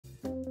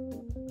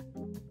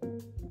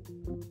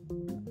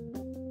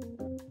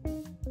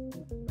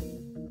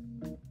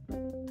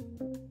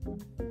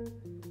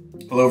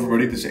Hello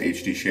everybody, this is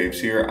HD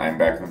Shaves here. I'm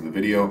back with the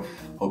video.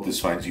 Hope this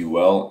finds you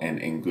well and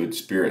in good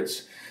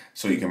spirits.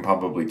 So you can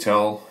probably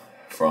tell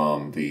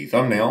from the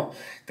thumbnail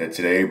that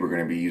today we're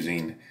going to be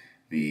using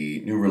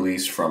the new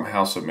release from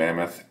House of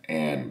Mammoth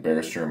and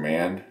Barrister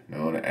Mann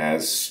known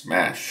as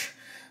Smash,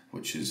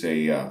 which is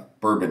a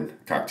bourbon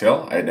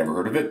cocktail. I had never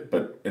heard of it,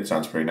 but it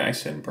sounds pretty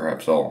nice and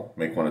perhaps I'll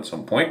make one at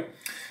some point.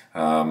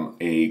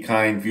 A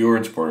kind viewer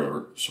and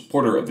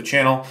supporter of the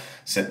channel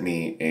sent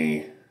me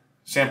a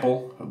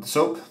sample of the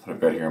soap that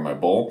I've got here in my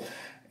bowl,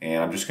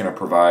 and I'm just going to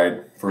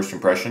provide first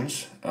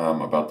impressions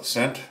about the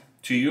scent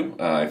to you.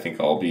 I think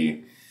I'll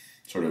be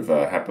sort of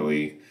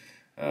happily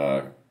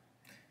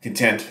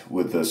content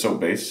with the soap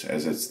base,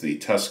 as it's the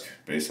Tusk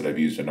base that I've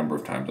used a number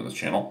of times on this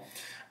channel.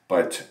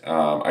 But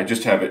I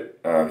just have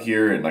it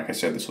here, and like I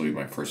said, this will be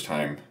my first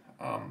time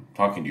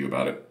talking to you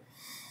about it.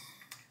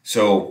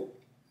 So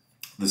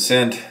the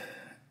scent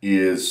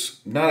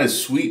is not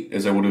as sweet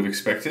as I would have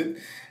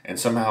expected, and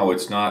somehow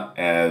it's not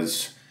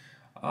as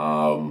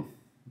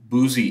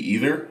boozy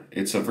either.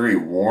 It's a very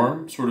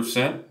warm sort of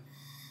scent,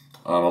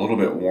 a little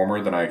bit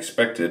warmer than I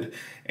expected,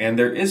 and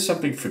there is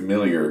something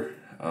familiar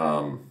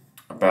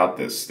about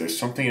this. There's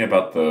something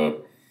about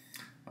the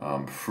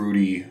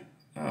fruity,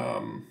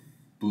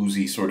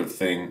 boozy sort of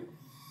thing.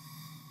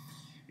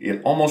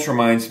 It almost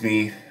reminds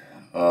me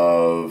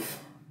of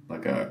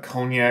like a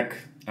cognac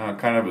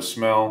kind of a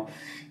smell.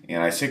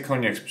 And I say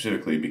cognac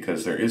specifically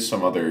because there is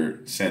some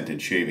other scent in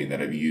shaving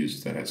that I've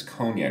used that has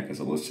cognac as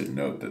a listed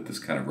note that this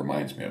kind of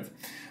reminds me of.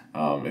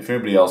 If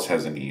anybody else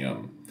has any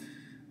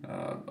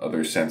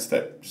other scents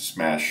that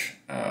Smash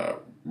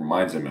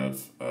reminds them of,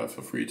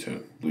 feel free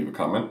to leave a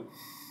comment.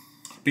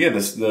 But yeah,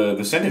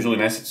 the scent is really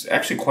nice. It's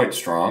actually quite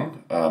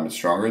strong. It's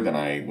stronger than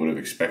I would have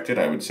expected.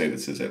 I would say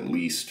this is at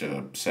least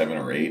a 7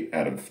 or 8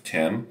 out of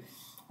 10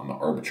 on the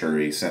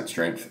arbitrary scent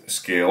strength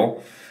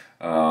scale.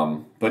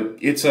 But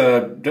it's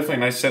definitely a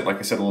nice scent. Like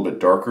I said, a little bit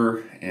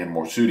darker and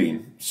more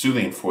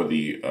soothing for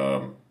the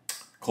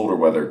colder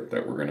weather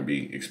that we're going to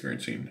be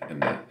experiencing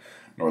in the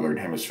northern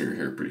hemisphere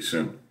here pretty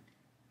soon.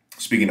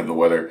 Speaking of the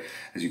weather,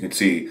 as you can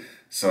see,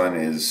 sun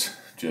is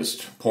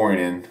just pouring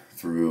in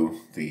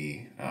through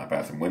the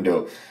bathroom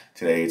window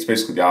today. It's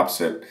basically the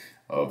opposite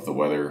of the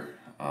weather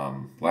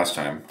last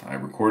time I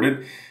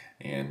recorded,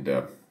 and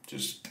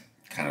just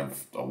kind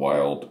of a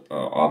wild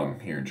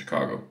autumn here in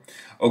Chicago.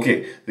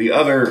 Okay, the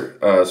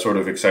other sort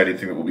of exciting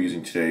thing that we'll be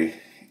using today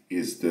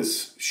is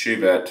this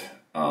Shavette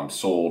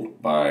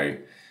sold by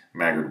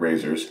Maggard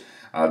razors.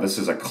 This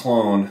is a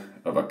clone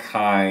of a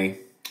Kai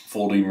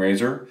folding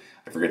razor.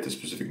 I forget the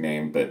specific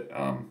name, but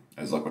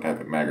as luck would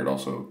have it, Maggard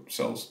also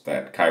sells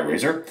that Kai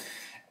razor.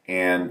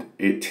 And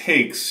it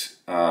takes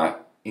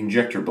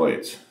injector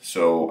blades.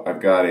 So I've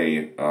got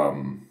a,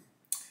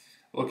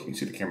 look, you can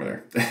see the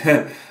camera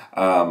there.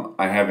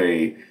 I have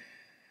a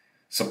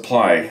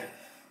supply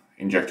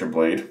injector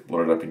blade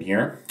loaded up in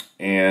here,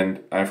 and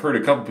I've heard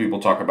a couple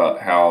people talk about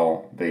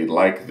how they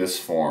like this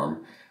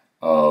form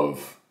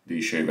of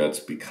these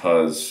Shavettes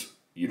because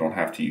you don't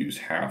have to use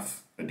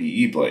half a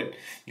DE blade.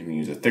 You can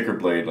use a thicker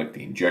blade like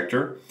the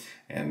Injector,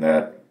 and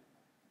that,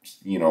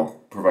 you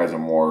know, provides a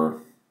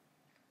more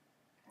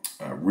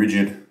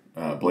rigid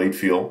blade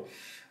feel.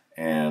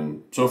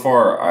 And so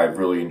far I've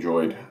really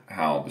enjoyed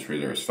how this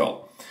razor has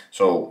felt.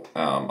 So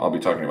I'll be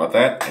talking about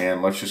that,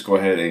 and let's just go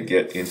ahead and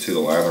get into the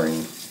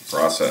lathering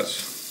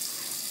process.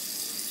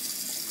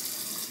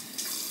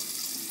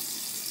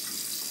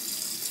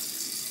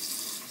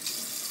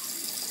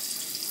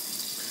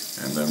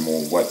 And then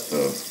we'll wet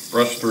the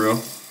brush through.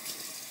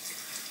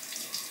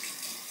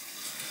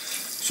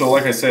 So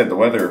like I said, the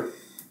weather,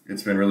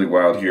 it's been really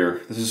wild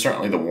here. This is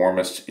certainly the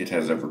warmest it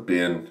has ever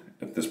been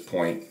at this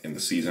point in the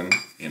season.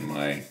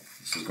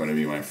 This is going to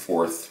be my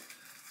 4th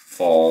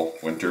fall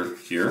winter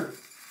here.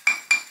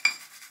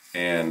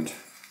 And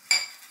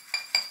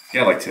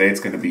yeah, like today it's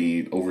going to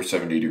be over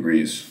 70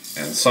 degrees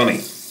and sunny,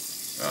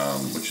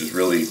 which is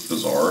really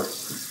bizarre.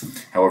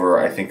 However,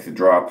 I think the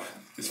drop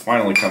is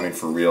finally coming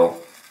for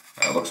real.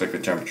 Looks like the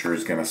temperature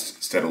is going to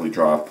steadily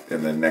drop,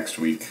 and then next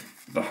week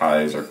the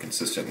highs are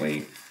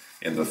consistently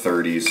in the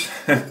 30s.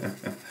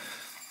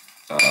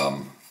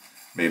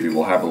 Maybe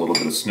we'll have a little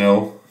bit of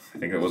snow. I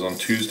think it was on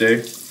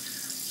Tuesday.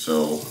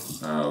 So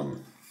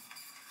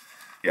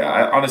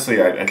yeah,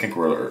 honestly, I think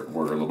we're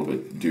a little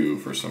bit due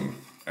for some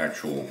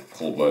actual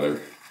cold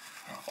weather.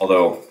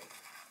 Although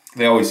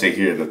they always say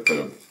here that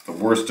the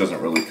worst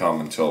doesn't really come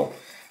until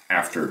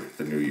after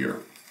the new year.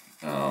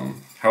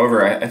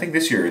 However, I think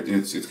this year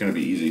it's going to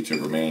be easy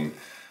to remain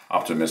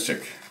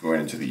optimistic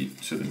going into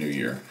the new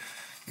year.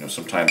 You know,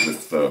 sometimes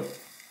if the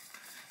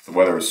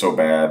weather is so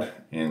bad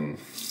in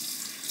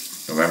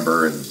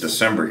November and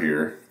December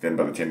here, then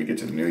by the time you get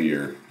to the new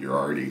year, you're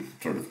already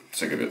sort of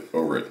sick of it,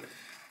 over it.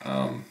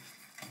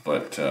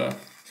 But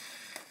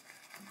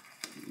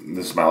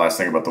this is my last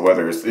thing about the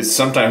weather, is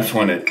sometimes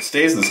when it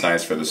stays this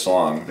nice for this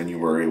long, then you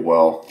worry,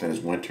 well, then is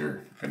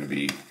winter going to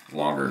be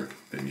longer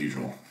than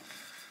usual?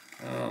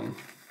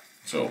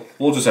 So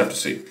we'll just have to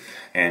see.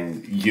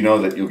 And you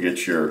know that you'll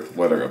get your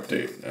weather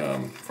update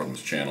from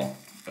this channel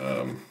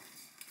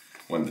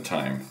when the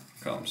time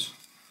comes.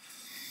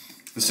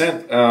 The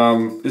scent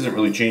isn't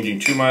really changing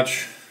too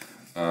much.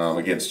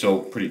 Again, still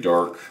pretty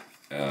dark.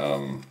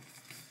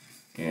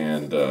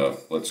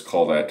 Let's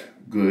call that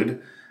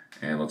good.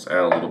 And let's add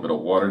a little bit of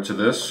water to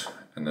this,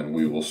 and then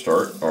we will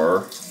start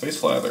our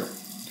face lather.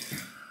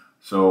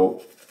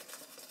 So,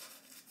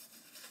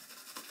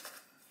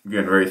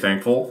 again, very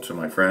thankful to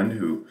my friend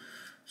who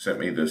sent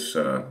me this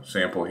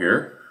sample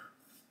here.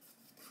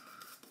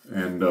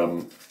 And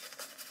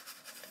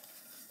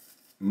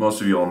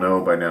most of you all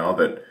know by now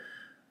that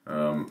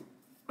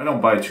I don't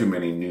buy too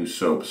many new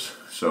soaps,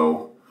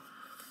 so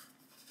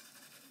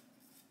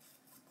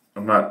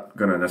I'm not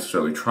going to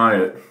necessarily try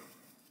it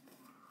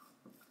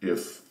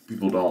if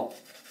people don't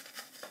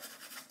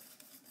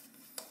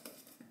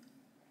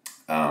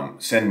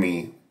send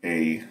me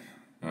a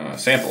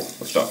sample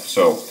of stuff.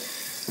 So,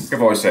 like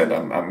I've always said,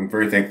 I'm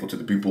very thankful to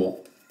the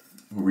people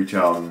who reach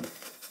out and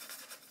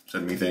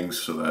send me things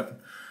so that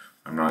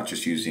I'm not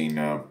just using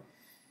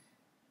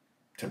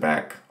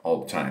tobacco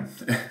all the time.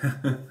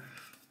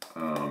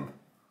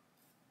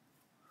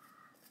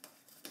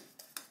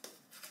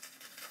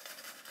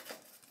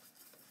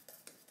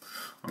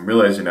 I'm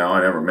realizing now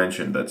I never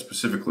mentioned that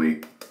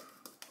specifically,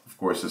 of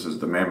course, this is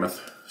the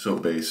Mammoth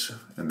soap base,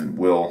 and then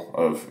Will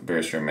of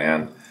Barrister and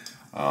Mann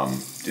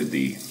did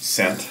the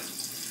scent.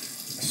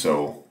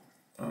 So,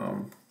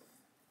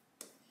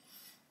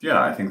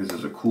 yeah, I think this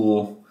is a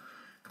cool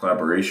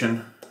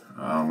collaboration.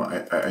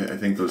 I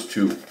think those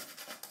two,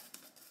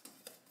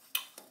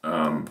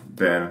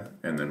 Ben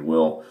and then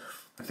Will,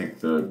 I think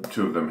the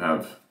two of them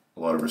have a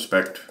lot of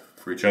respect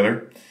for each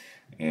other,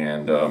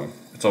 and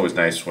it's always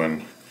nice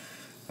when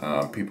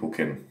people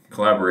can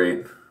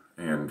collaborate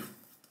and,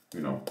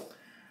 you know,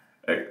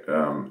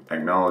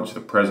 acknowledge the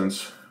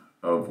presence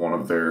of one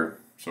of their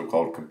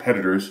so-called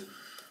competitors,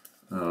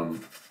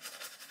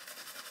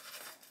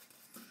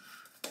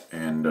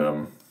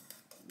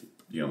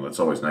 you know, that's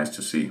always nice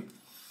to see.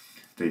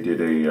 They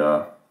did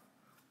a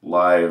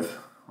live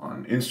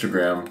on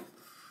Instagram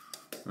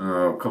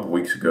a couple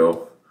weeks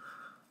ago,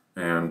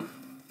 and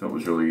that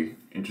was really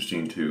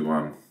interesting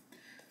to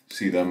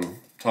see them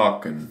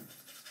talk, and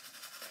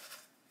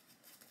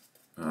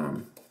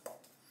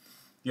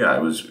yeah,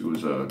 it was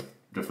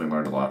definitely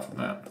learned a lot from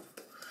that.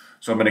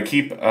 So I'm going to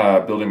keep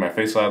building my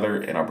face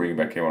lather, and I'll bring you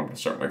back here when I'm going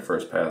to start my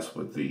first pass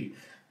with the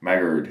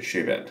Maggard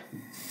Shavette.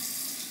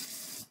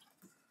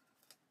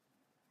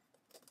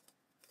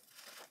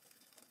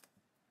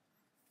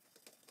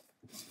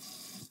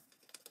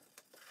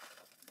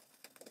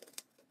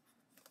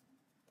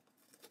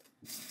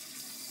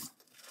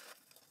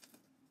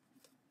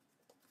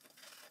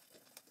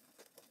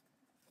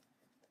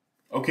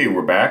 Okay,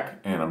 we're back,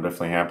 and I'm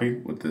definitely happy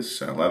with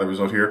this lather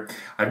result here.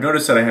 I've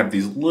noticed that I have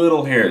these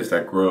little hairs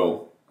that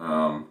grow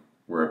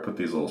where I put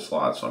these little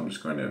slots, so I'm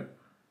just going to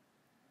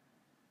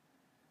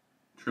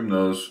trim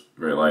those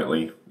very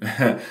lightly.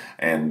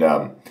 And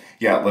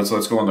yeah,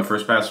 let's go on the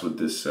first pass with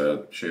this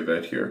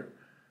Shavette here.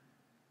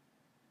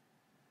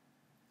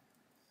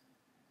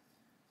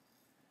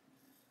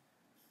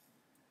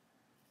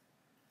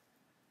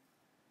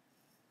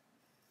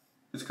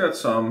 It's got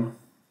some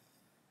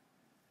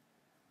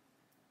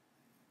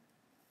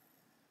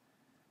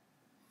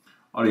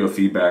audio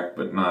feedback,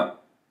 but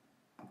not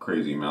a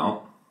crazy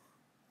amount.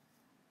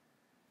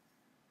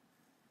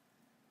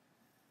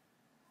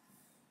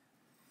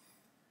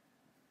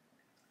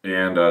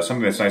 And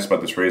something that's nice about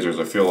this razor is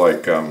I feel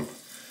like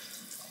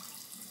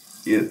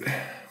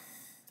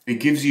it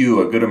gives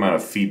you a good amount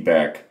of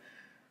feedback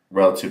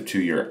relative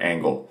to your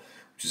angle,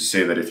 which is to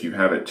say that if you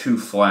have it too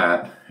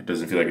flat, it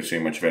doesn't feel like it's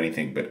doing much of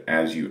anything, but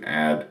as you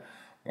add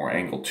more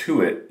angle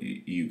to it,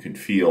 you can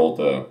feel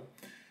the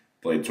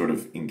blade sort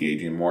of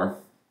engaging more.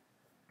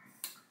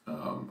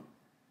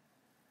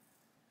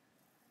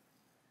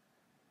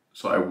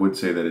 So I would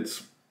say that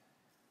it's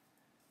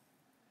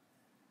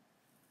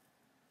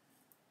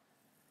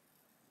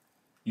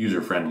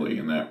user-friendly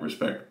in that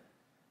respect.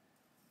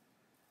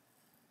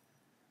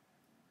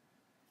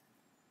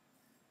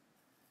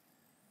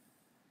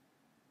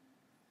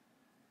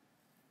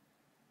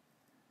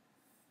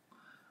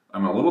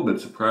 I'm a little bit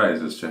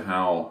surprised as to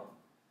how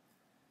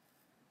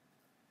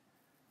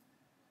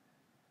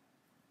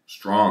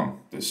strong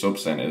this soap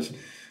scent is.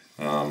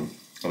 I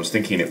was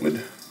thinking it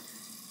would,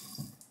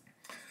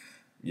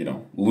 you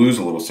know, lose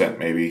a little scent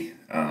maybe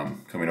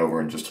coming over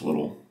in just a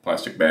little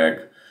plastic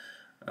bag.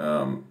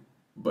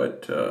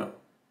 But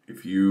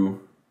if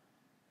you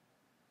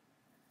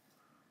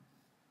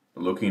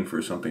are looking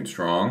for something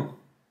strong,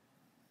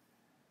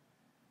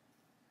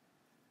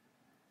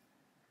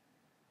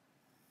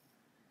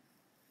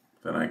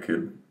 then I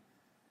could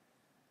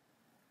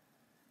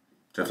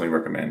definitely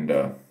recommend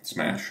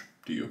Smash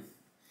to you.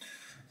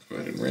 Let's go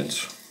ahead and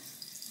rinse.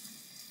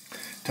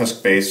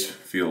 Tusk base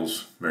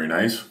feels very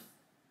nice.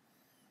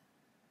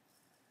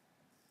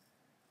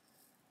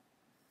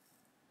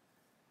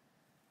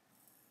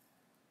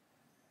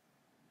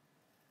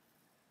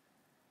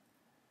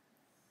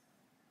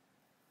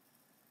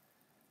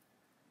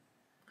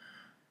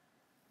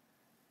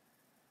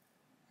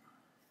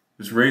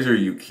 This razor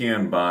you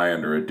can buy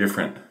under a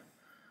different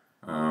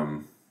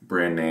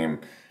brand name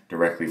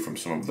directly from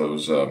some of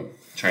those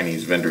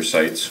Chinese vendor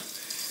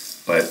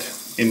sites, but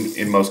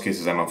in most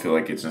cases I don't feel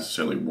like it's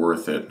necessarily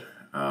worth it.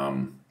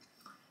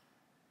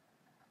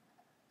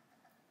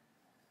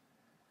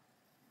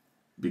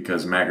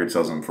 Because Maggard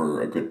sells them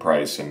for a good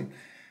price, and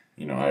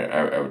you know,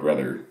 I would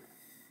rather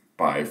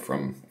buy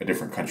from a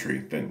different country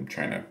than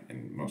China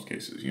in most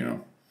cases, you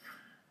know.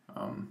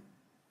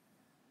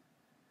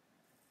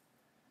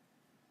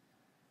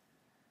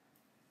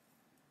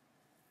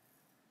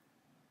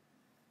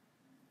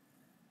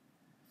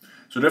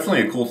 So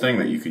definitely a cool thing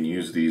that you can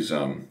use these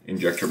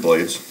injector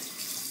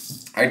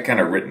blades. I'd kind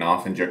of written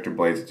off injector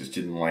blades. I just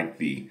didn't like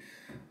the,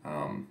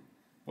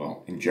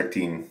 well,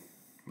 injecting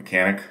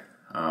mechanic.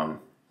 But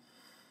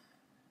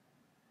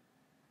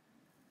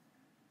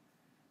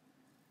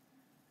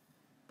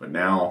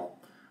now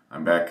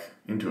I'm back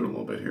into it a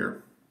little bit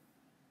here.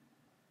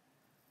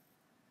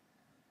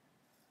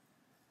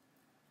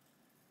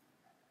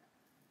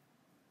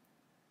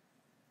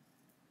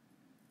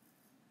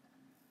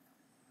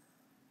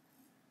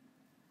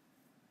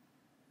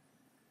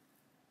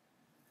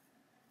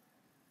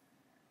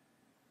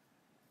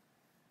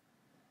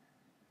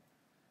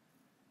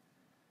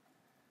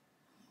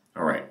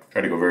 All right,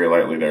 try to go very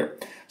lightly there.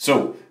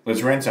 So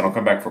let's rinse and I'll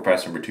come back for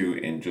pass number 2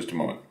 in just a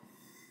moment.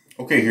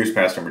 Okay, here's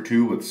pass number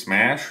 2 with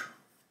Smash.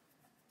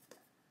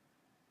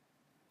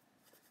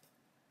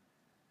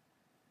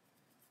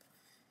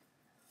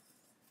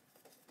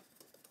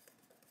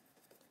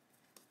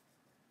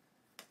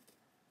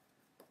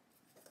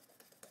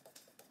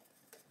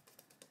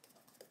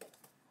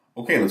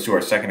 Okay, let's do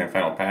our second and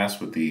final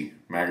pass with the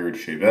Maggard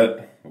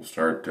Shavette. We'll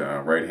start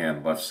right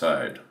hand, left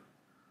side.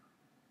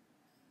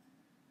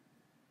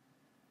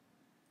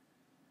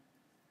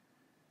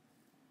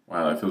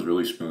 Wow, that feels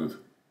really smooth.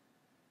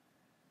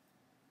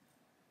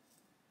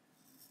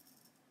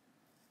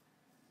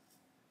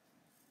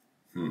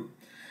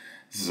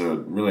 This is a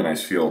really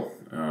nice feel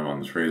on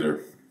this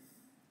razor.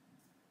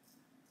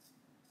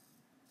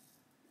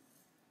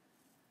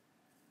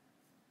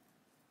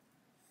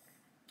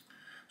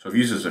 So I've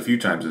used this a few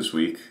times this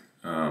week,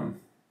 and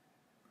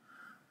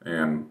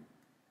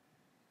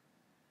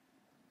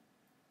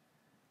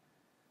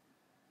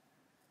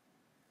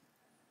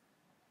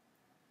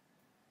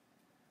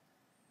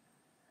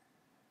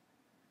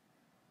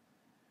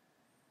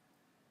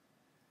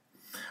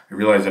I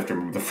realized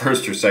after the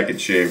first or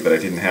second shave that I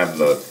didn't have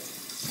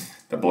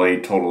the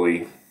blade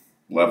totally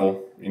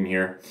level in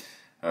here.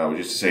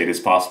 Which is to say, it is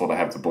possible to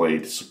have the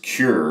blade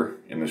secure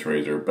in this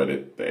razor,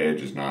 but the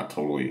edge is not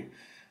totally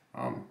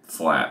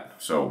flat.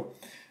 So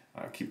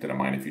keep that in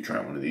mind if you try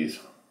one of these.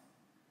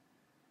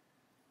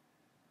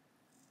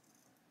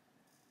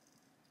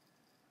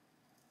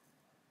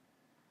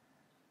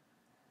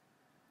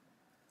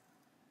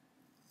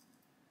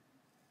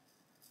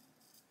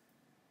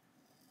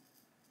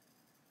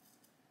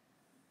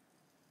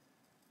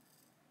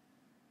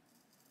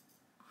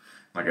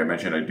 Like I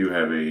mentioned, I do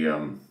have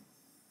a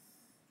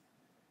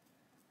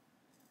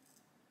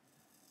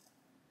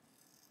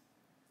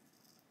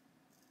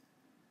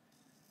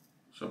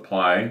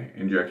supply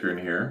injector in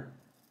here,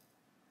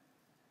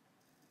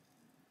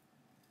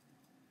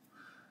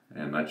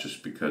 and that's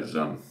just because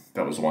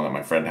that was the one that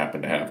my friend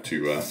happened to have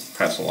to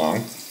pass along.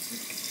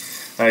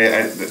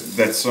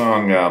 That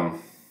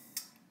song,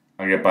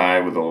 I get by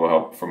with a little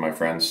help from my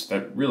friends,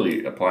 that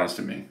really applies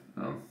to me.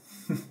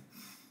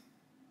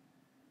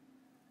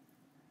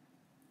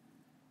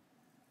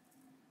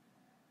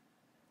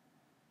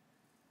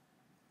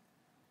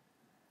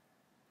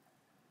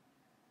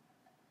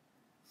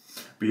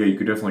 But yeah, you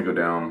could definitely go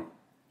down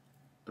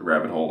the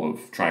rabbit hole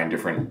of trying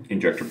different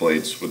injector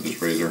blades with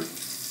this razor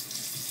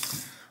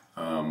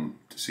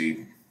to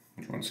see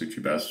which one suits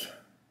you best.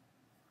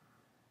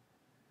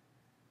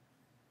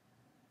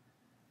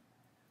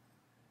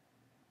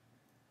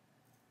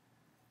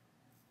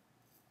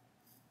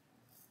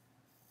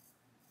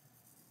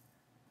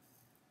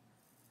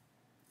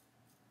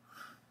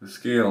 The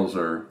scales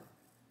are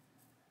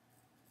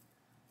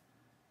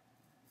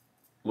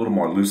a little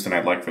more loose than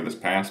I'd like for this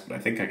pass, but I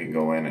think I can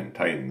go in and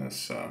tighten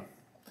this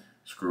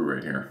screw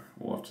right here.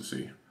 We'll have to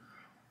see.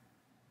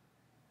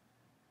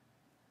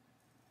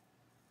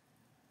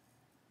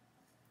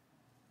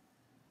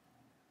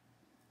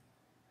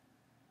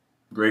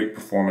 Great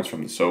performance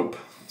from the soap.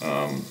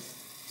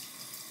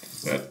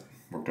 That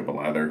worked up a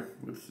lather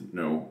with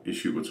no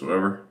issue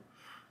whatsoever.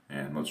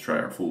 And let's try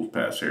our fool's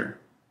pass here.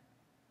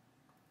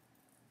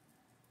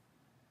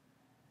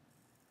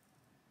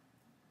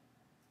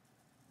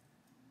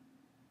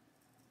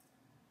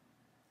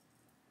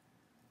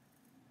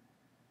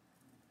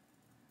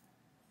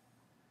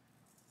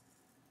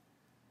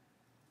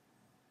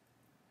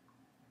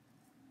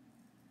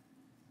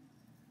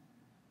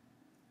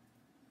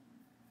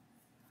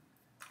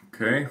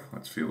 Okay,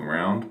 let's feel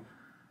around.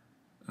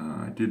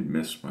 I did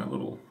miss my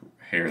little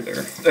hair there.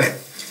 Like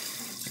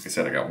I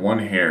said, I got one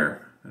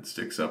hair that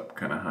sticks up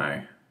kind of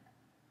high.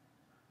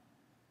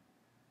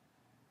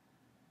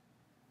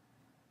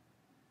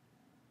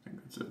 I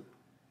think that's it.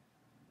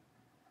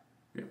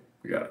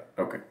 We got it.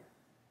 Okay.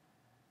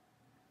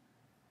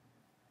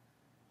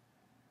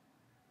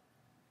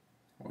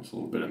 Always a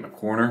little bit in the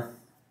corner.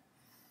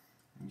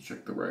 Let's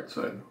check the right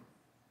side.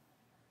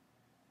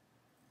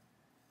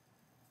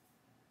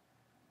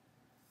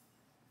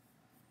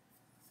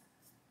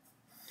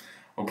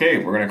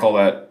 Okay, we're going to call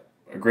that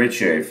a great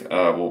shave.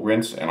 We'll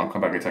rinse, and I'll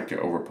come back and talk to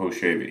you over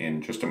post-shave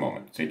in just a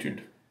moment. Stay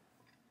tuned.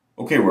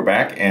 Okay, we're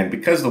back, and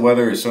because the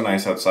weather is so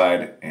nice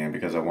outside, and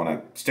because I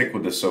want to stick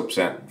with this soap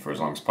scent for as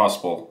long as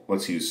possible,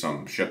 let's use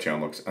some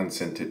Chatillon Looks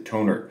Unscented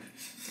Toner.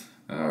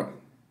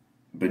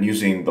 Been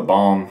using the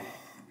balm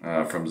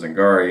from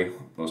Zingari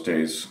those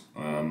days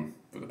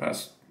for the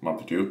past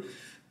month or two,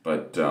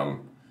 but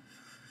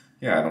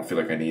yeah, I don't feel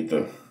like I need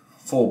the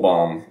full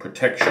balm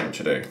protection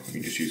today. We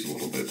can just use a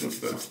little bit of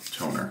the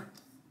toner.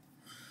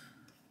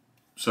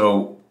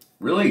 So,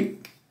 really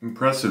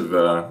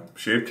impressive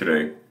shave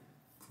today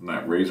from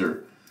that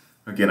razor.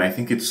 Again, I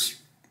think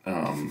its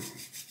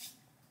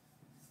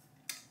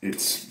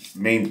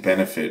main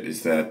benefit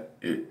is that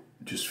it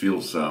just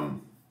feels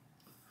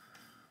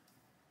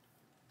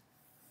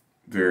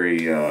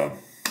very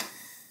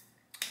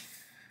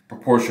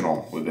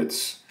proportional with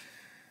its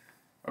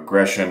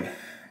aggression,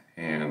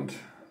 and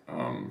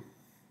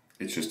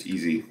it's just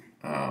easy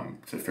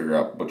to figure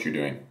out what you're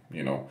doing.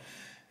 You know,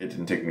 it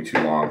didn't take me too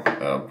long.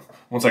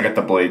 Once I got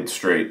the blade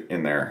straight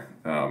in there,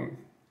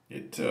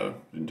 it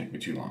didn't take me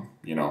too long.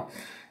 You know,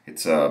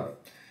 it's a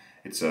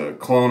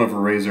clone of a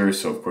razor,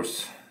 so of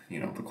course, you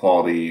know, the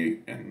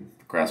quality and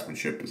the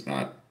craftsmanship is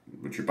not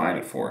what you're buying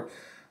it for.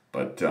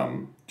 But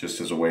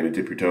just as a way to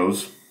dip your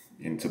toes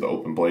into the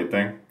open blade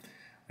thing,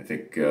 I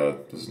think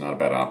this is not a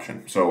bad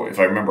option. So if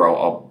I remember,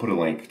 I'll put a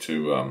link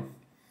to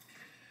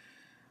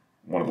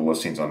one of the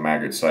listings on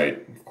Maggard's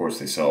site. Of course,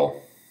 they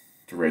sell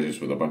the razors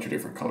with a bunch of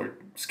different colored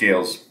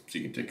scales, so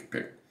you can take a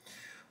pick.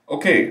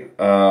 Okay,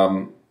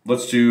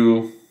 let's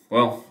do,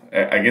 well,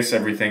 I guess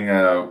everything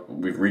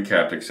we've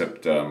recapped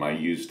except I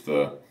used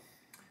the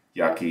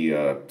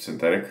Yaqi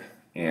synthetic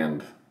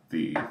and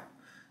the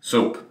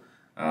soap,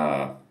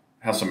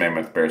 House of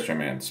Mammoth, Barrister,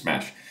 Mann,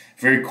 Smash.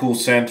 Very cool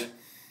scent,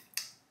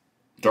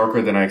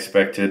 darker than I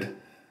expected.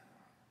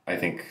 I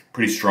think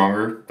pretty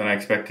stronger than I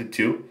expected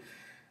too,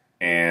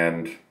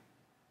 and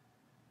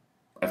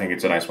I think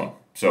it's a nice one.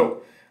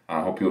 So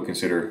I hope you'll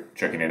consider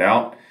checking it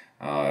out.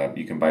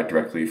 You can buy it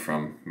directly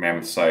from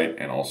Mammoth's site,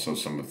 and also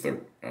some of the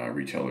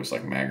retailers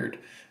like Maggard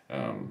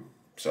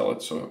sell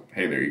it. So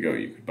hey, there you go.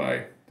 You could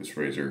buy this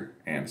razor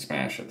and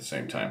Smash at the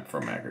same time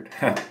from Maggard.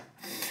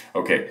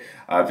 Okay,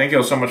 thank you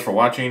all so much for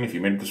watching. If you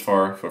made it this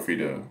far, feel free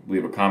to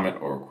leave a comment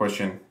or a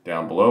question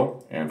down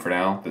below. And for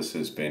now, this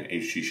has been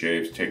HG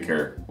Shaves. Take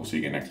care. We'll see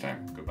you again next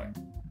time.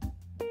 Goodbye.